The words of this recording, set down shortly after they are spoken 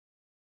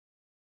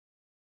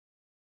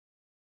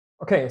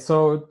Okay,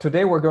 so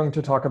today we're going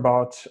to talk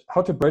about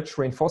how to bridge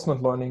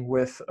reinforcement learning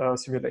with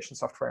simulation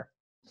software.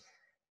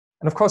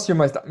 And of course, you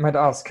might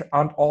ask,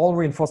 aren't all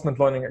reinforcement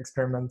learning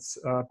experiments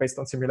based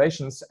on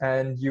simulations?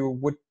 And you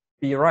would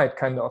be right,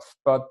 kind of.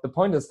 But the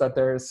point is that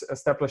there's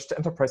established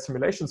enterprise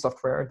simulation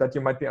software that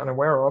you might be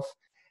unaware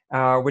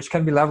of, which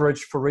can be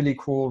leveraged for really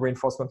cool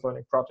reinforcement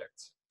learning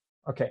projects.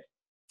 Okay.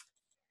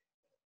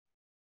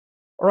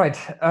 All right.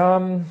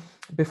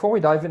 Before we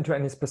dive into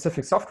any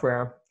specific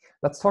software,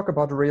 let's talk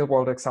about a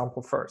real-world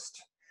example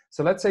first.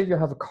 So let's say you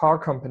have a car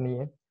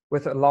company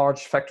with a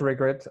large factory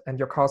grid and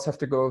your cars have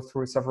to go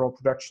through several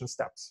production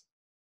steps.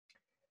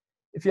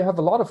 If you have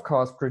a lot of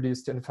cars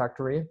produced in a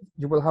factory,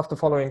 you will have the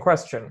following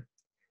question.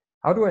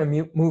 How do I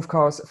move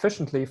cars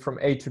efficiently from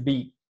A to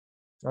B?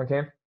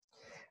 Okay.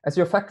 As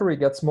your factory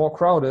gets more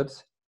crowded,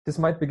 this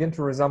might begin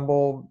to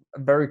resemble a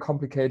very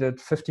complicated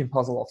 15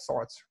 puzzle of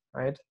sorts,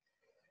 right?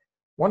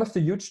 One of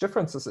the huge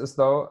differences is,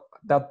 though,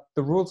 that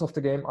the rules of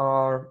the game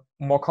are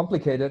more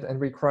complicated and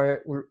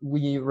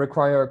we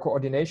require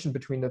coordination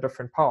between the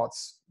different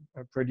parts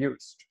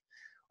produced.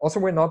 Also,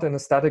 we're not in a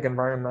static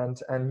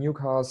environment and new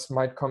cars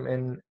might come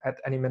in at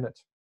any minute.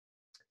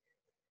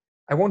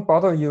 I won't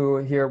bother you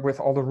here with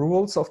all the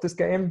rules of this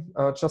game.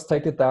 Just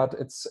take it that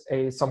it's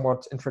a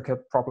somewhat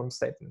intricate problem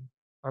statement,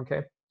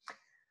 okay?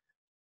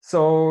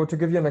 So to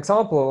give you an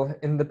example,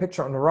 in the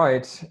picture on the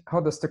right,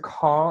 how does the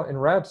car in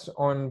red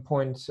on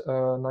point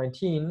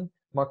 19,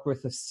 marked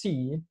with a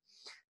C,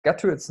 get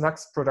to its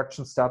next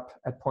production step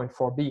at point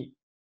 4B?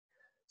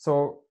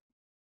 So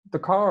the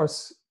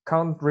cars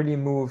can't really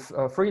move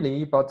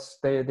freely, but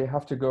they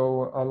have to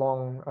go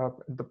along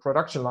the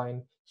production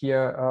line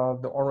here,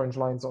 the orange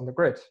lines on the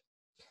grid.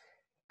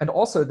 And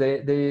also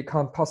they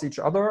can't pass each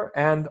other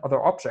and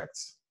other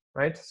objects.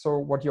 Right. So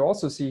what you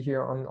also see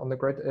here on the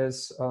grid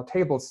is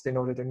tables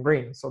denoted in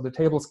green. So the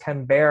tables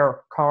can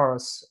bear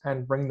cars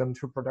and bring them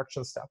to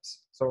production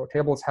steps. So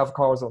tables have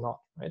cars or not,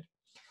 right?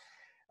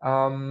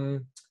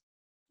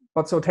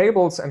 But so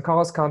tables and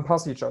cars can't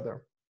pass each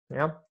other.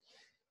 Yeah.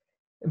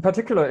 In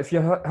particular, if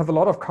you have a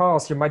lot of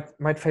cars, you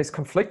might face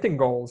conflicting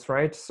goals,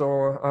 right?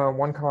 So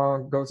one car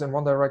goes in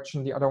one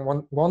direction, the other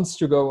one wants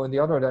to go in the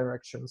other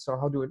direction. So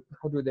how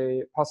do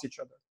they pass each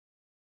other?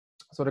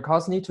 So the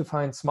cars need to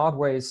find smart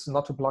ways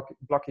not to block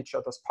each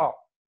other's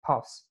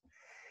paths.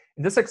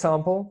 In this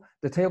example,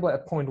 the table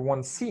at point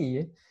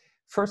 1C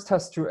first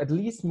has to at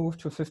least move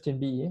to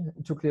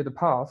 15B to clear the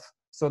path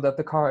so that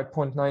the car at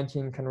point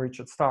 19 can reach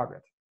its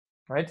target,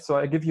 right? So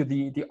I give you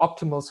the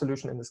optimal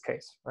solution in this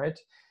case, right?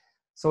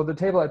 So the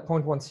table at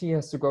point 1C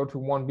has to go to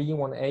 1B,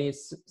 1A,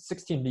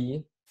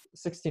 16B,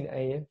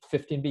 16A,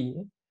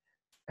 15B,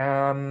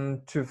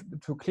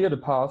 to clear the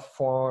path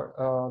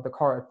for the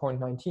car at point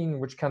 19,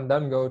 which can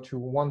then go to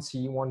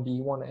 1C,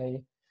 1B,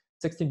 1A,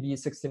 16B,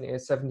 16A,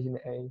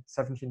 17A,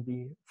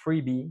 17B,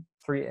 3B,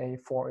 3A,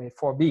 4A,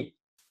 4B,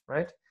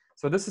 right?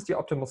 So this is the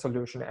optimal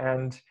solution.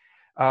 And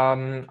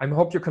I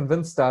hope you're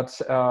convinced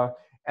that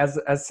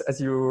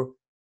as you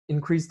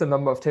increase the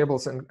number of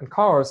tables and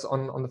cars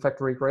on the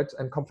factory grid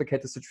and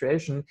complicate the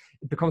situation,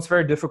 it becomes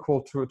very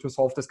difficult to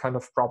solve this kind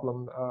of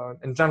problem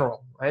in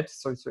general, right?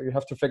 So you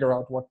have to figure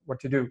out what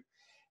to do.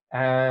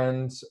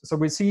 And so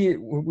we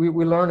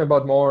learn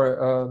about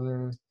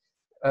more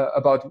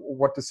about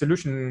what the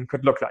solution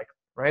could look like,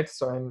 right?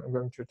 So I'm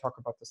going to talk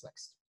about this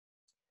next.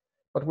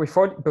 But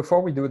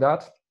before we do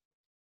that,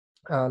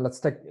 let's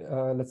take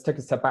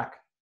a step back.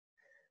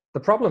 The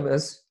problem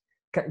is,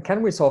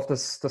 can we solve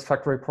this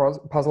factory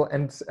puzzle,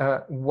 and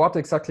what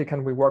exactly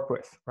can we work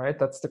with, right?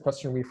 That's the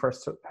question we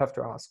first have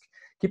to ask.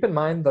 Keep in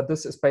mind that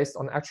this is based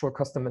on actual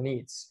customer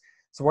needs.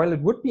 So while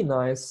it would be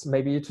nice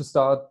maybe to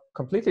start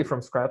completely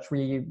from scratch,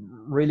 we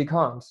really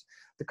can't.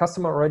 The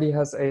customer already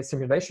has a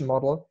simulation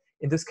model,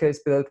 in this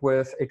case built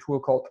with a tool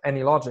called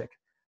AnyLogic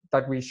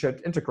that we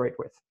should integrate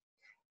with.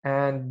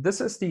 And this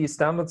is the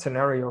standard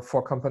scenario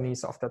for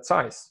companies of that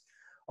size.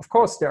 Of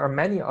course, there are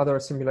many other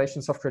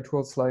simulation software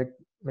tools like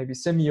maybe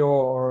Simio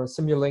or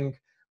Simulink,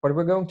 but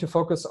we're going to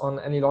focus on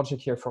AnyLogic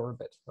here for a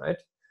bit, right?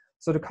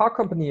 So the car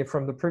company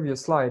from the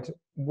previous slide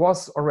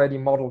was already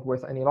modeled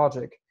with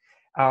AnyLogic,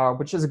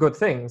 which is a good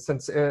thing,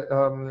 since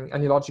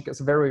AnyLogic is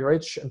a very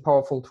rich and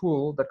powerful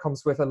tool that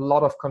comes with a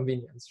lot of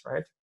convenience,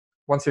 right?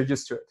 Once you're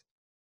used to it.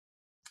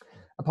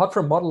 Apart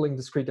from modeling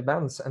discrete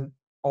events and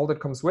all that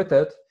comes with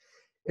it,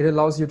 it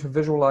allows you to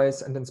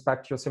visualize and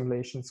inspect your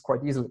simulations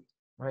quite easily,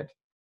 right?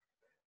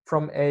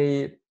 From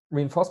a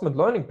reinforcement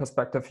learning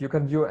perspective, you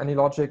can view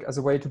AnyLogic as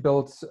a way to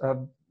build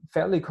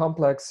fairly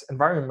complex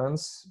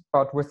environments,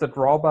 but with the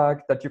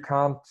drawback that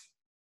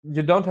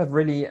you don't have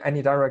really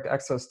any direct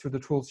access to the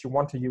tools you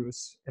want to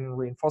use in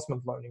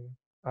reinforcement learning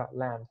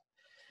land.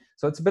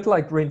 So it's a bit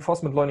like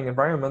reinforcement learning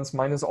environments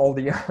minus all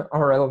the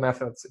RL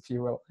methods, if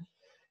you will.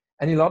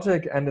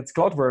 AnyLogic and its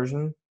cloud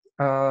version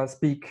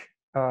speak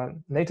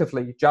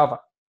natively Java.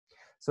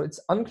 So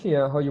it's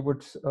unclear how you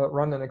would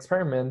run an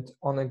experiment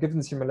on a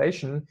given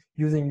simulation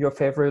using your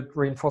favorite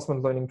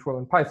reinforcement learning tool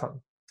in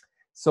Python.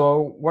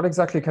 So what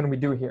exactly can we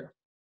do here?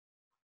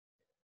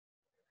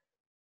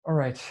 All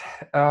right.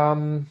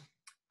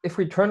 if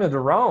we turn it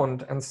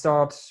around and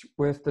start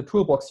with the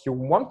toolbox you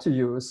want to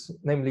use,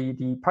 namely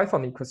the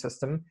Python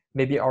ecosystem,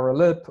 maybe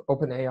RLlib,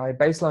 OpenAI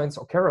baselines,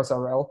 or Keras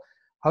RL,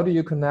 how do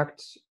you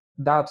connect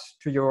that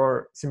to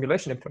your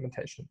simulation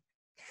implementation?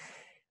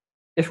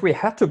 If we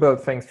had to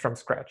build things from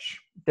scratch,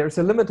 there's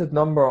a limited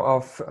number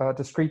of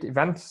discrete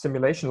event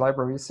simulation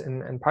libraries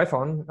in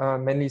Python,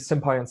 mainly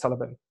SymPy and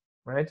Celeban,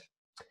 right?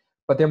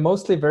 But they're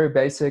mostly very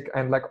basic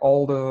and like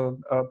all the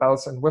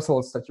bells and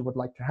whistles that you would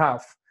like to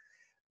have.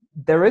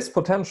 There is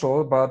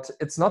potential, but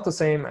it's not the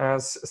same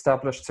as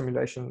established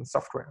simulation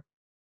software.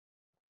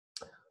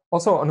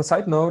 Also, on a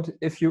side note,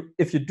 if you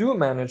do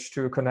manage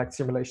to connect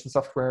simulation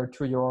software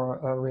to your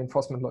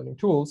reinforcement learning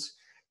tools,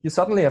 you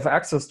suddenly have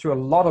access to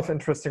a lot of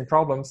interesting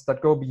problems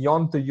that go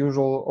beyond the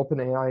usual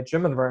OpenAI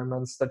gym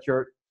environments that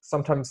you're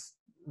sometimes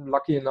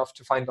lucky enough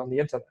to find on the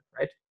internet,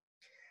 right?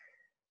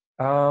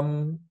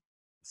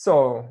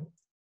 So,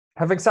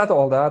 having said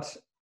all that,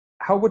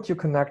 how would you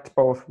connect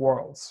both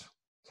worlds?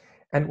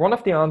 And one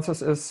of the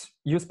answers is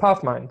use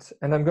Pathmind.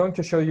 And I'm going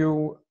to show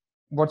you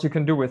what you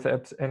can do with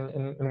it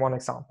in one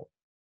example.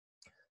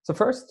 So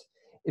first,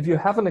 if you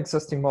have an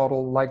existing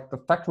model like the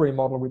factory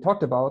model we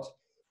talked about,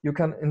 you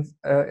can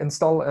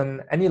install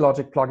an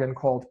AnyLogic plugin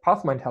called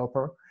Pathmind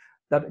Helper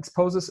that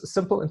exposes a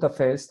simple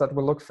interface that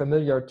will look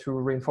familiar to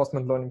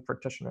reinforcement learning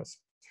practitioners.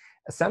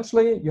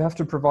 Essentially, you have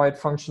to provide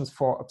functions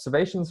for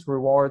observations,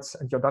 rewards,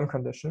 and your done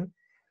condition,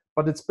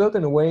 but it's built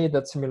in a way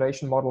that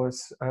simulation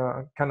modelers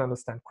can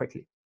understand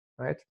quickly.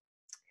 Right?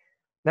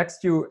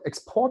 Next, you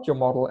export your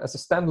model as a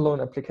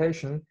standalone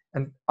application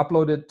and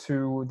upload it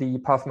to the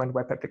Pathmind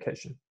web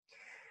application.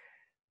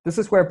 This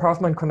is where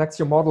Pathmind connects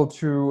your model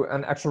to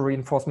an actual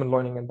reinforcement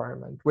learning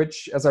environment,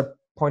 which, as I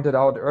pointed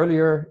out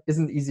earlier,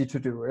 isn't easy to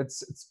do.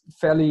 It's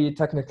fairly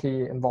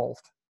technically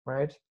involved,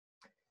 right?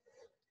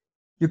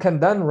 You can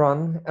then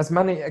run as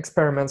many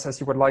experiments as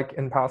you would like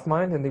in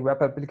Pathmind in the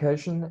web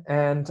application,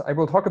 and I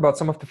will talk about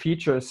some of the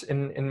features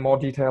in more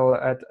detail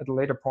at a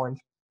later point.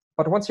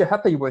 But once you're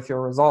happy with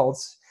your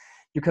results,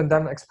 you can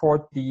then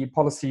export the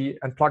policy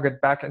and plug it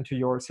back into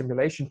your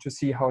simulation to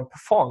see how it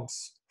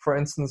performs, for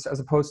instance, as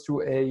opposed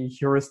to a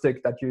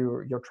heuristic that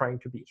you're trying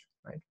to beat,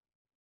 right?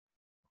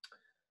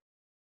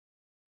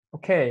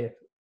 Okay,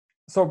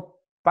 so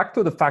back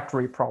to the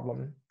factory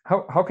problem.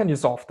 How can you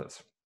solve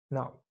this?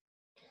 Now,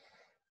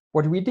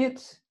 what we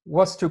did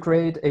was to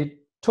create a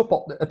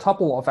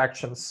tuple of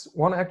actions,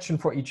 one action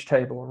for each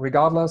table,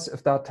 regardless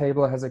if that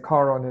table has a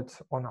car on it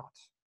or not.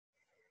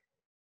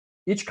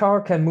 Each car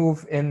can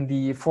move in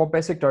the 4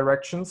 basic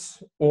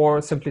directions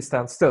or simply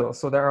stand still.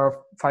 So there are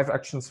 5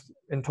 actions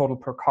in total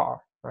per car,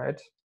 right?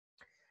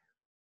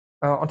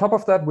 On top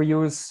of that, we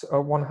use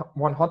one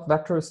hot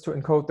vectors to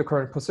encode the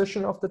current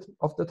position of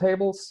the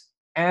tables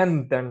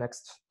and their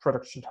next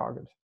production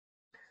target.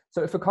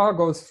 So if a car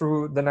goes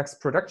through the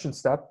next production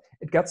step,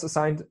 it gets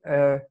assigned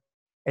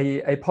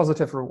a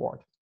positive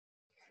reward.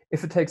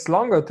 If it takes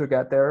longer to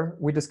get there,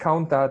 we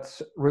discount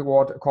that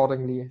reward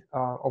accordingly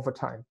over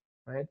time,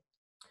 right?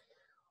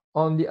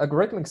 On the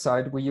algorithmic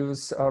side, we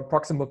use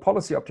proximal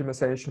policy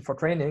optimization for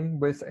training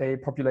with a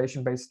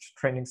population-based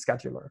training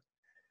scheduler.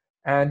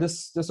 And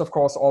this, of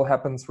course, all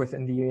happens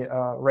within the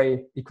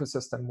Ray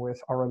ecosystem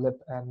with RLlib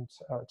and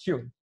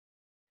Tune.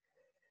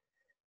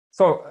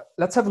 So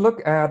let's have a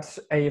look at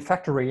a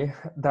factory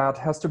that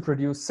has to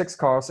produce 6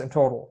 cars in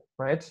total,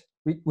 right?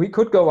 We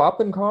could go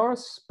up in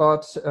cars,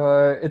 but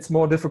it's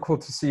more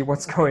difficult to see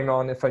what's going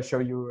on if I show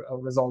you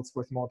results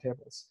with more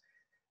tables.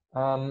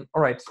 All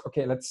right,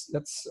 okay, let's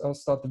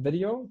start the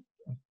video.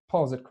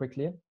 Pause it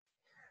quickly.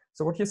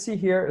 So what you see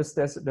here is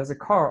there's a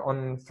car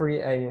on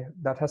 3A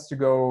that has to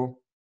go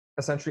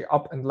essentially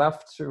up and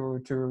left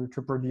to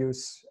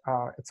produce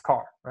its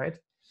car, right?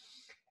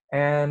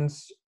 And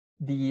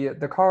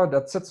the car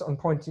that sits on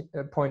point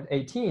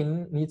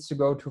 18 needs to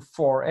go to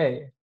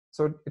 4A.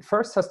 So it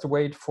first has to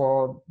wait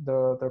for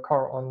the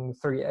car on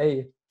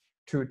 3A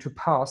to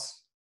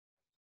pass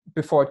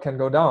before it can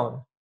go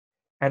down.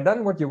 And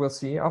then what you will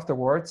see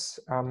afterwards,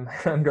 I'm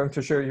going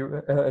to show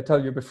you, tell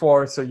you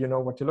before, so you know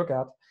what to look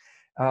at.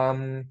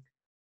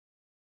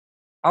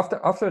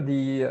 After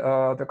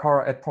the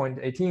car at point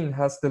 18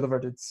 has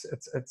delivered its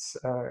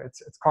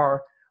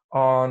car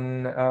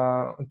on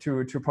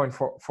to point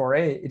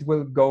 4A, it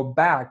will go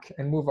back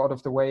and move out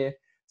of the way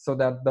so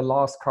that the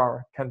last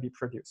car can be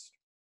produced.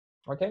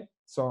 Okay,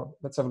 so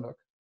let's have a look.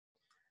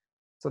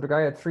 So the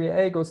guy at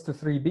 3A goes to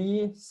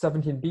 3B,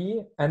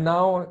 17B, and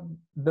now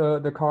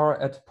the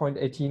car at point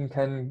 18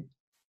 can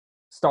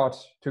start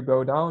to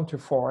go down to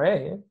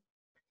 4A.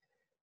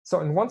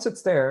 So, and once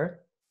it's there,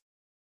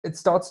 it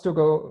starts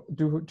to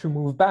to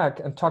move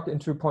back and tuck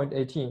into point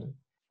 18.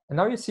 And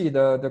now you see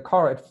the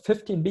car at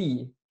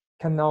 15B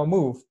can now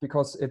move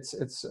because its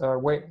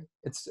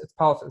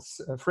path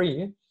is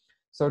free.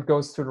 So it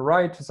goes to the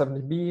right to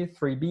 17B,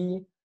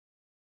 3B,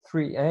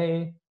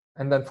 3A,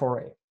 and then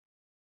 4A,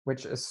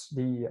 which is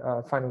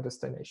the final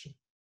destination.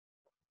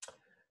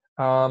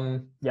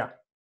 Yeah.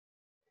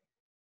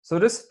 So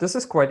this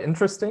is quite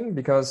interesting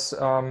because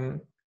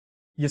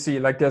you see,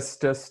 like there's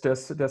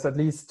at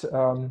least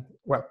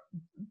well,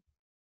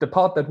 the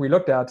part that we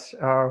looked at,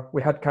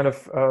 we had kind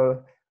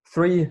of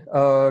 3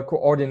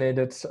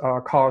 coordinated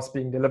cars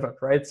being delivered,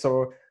 right?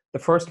 So the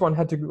first one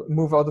had to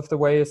move out of the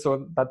way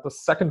so that the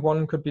second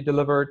one could be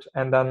delivered,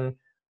 and then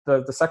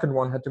the second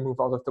one had to move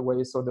out of the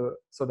way so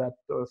that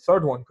the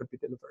third one could be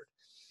delivered.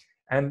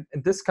 And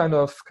this kind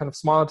of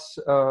smart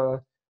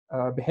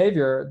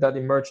behavior that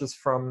emerges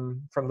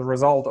from the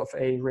result of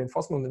a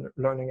reinforcement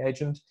learning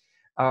agent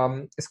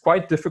is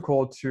quite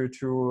difficult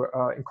to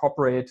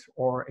incorporate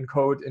or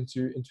encode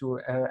into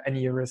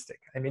any heuristic.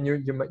 I mean,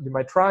 you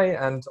might try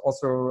and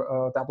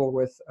also dabble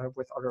with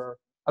other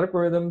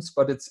algorithms,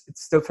 but it's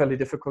still fairly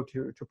difficult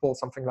to pull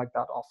something like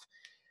that off.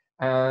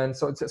 And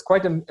so it's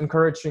quite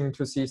encouraging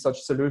to see such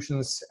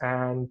solutions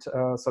and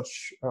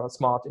such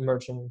smart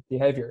emerging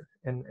behavior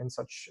in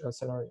such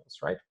scenarios,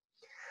 right?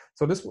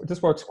 So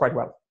this works quite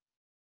well.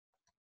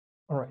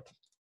 All right.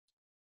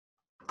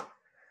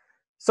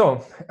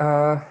 So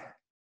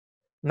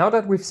now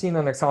that we've seen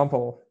an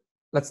example,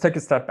 let's take a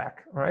step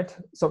back, all right?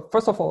 So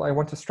first of all, I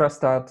want to stress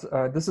that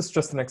this is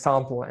just an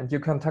example, and you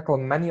can tackle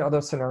many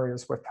other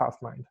scenarios with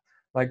Pathmind,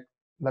 like,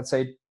 let's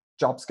say,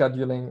 job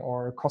scheduling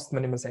or cost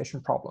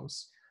minimization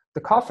problems.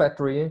 The car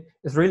factory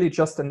is really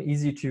just an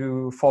easy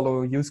to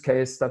follow use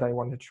case that I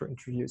wanted to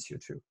introduce you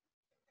to.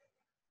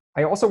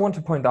 I also want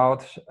to point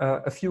out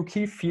a few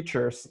key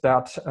features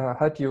that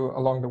help you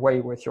along the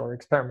way with your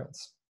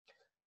experiments.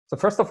 So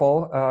first of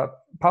all,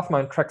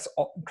 Pathmind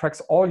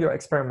tracks all your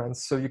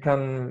experiments, so you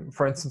can,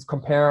 for instance,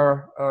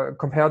 compare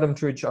them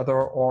to each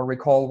other or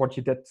recall what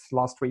you did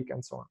last week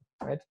and so on,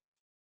 right?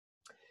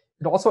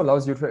 It also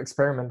allows you to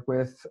experiment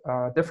with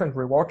different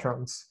reward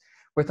terms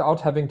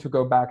without having to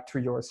go back to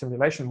your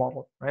simulation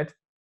model, right?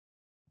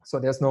 So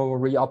there's no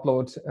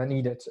re-upload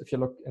needed. If you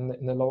look in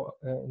the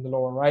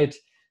lower right,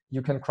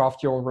 you can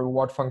craft your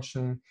reward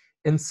function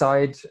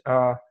inside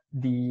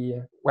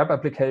the web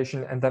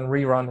application and then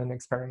rerun an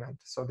experiment.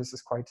 So this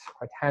is quite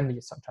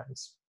handy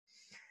sometimes.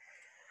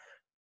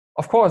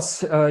 Of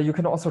course, you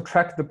can also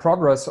track the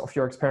progress of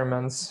your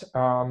experiments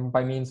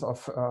by means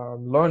of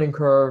learning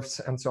curves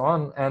and so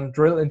on, and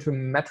drill into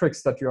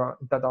metrics that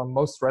are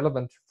most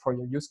relevant for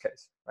your use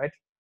case, right?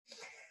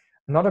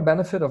 Another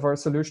benefit of our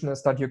solution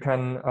is that you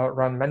can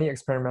run many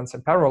experiments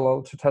in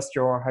parallel to test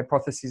your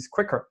hypotheses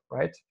quicker,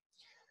 right?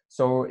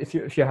 So if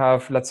you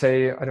have, let's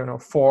say, I don't know,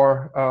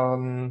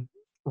 4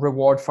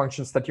 reward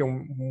functions that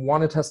you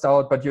want to test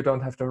out, but you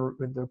don't have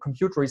the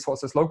compute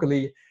resources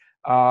locally,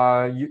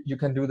 you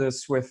can do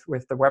this with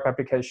the web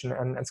application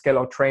and scale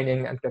out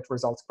training and get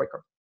results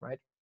quicker, right?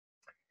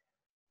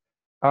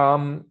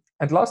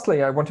 And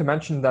lastly, I want to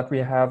mention that we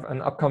have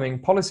an upcoming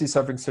policy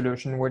serving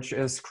solution, which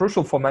is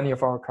crucial for many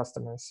of our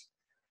customers.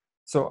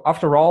 So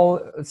after all,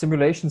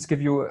 simulations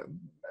give you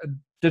a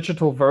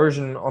digital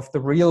version of the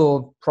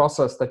real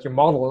process that you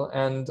model.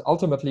 And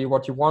ultimately,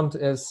 what you want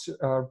is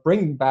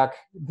bring back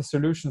the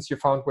solutions you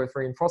found with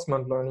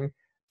reinforcement learning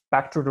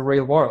back to the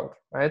real world,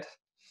 right?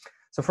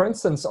 So for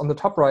instance, on the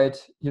top right,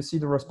 you see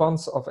the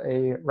response of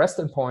a REST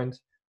endpoint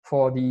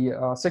for the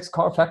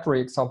 6-car factory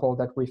example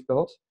that we've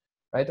built,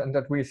 right? And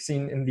that we've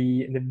seen in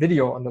the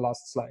video on the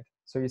last slide.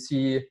 So you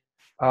see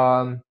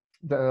the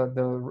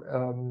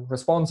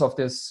response of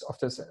this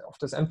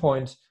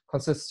endpoint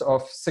consists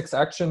of 6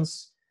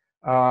 actions,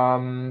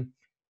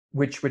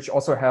 which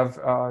also have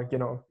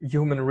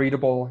human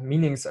readable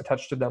meanings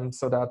attached to them,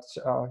 so that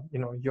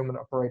human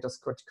operators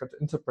could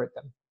interpret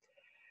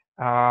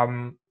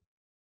them.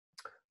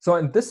 So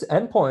and this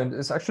endpoint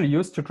is actually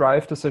used to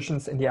drive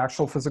decisions in the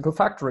actual physical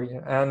factory.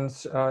 And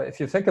if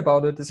you think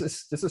about it, this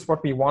is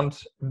what we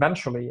want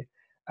eventually,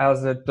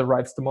 as it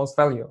derives the most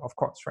value, of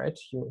course, right?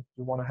 You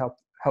want to help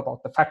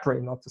out the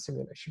factory, not the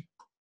simulation.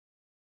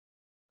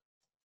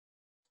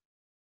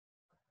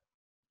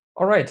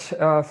 All right,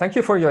 thank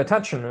you for your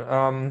attention.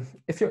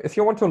 If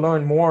you want to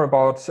learn more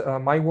about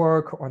my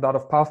work or that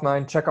of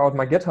Pathmind, check out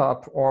my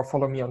GitHub or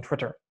follow me on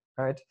Twitter,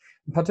 right?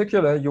 In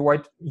particular,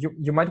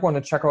 you might want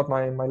to check out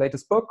my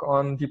latest book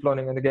on deep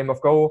learning in the game of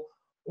Go,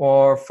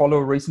 or follow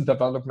recent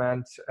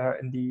development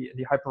in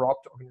the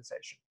HyperOpt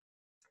organization.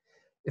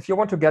 If you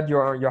want to get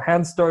your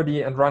hands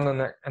dirty and run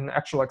an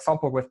actual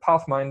example with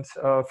Pathmind,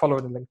 follow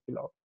the link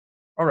below.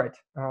 All right,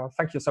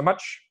 thank you so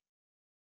much.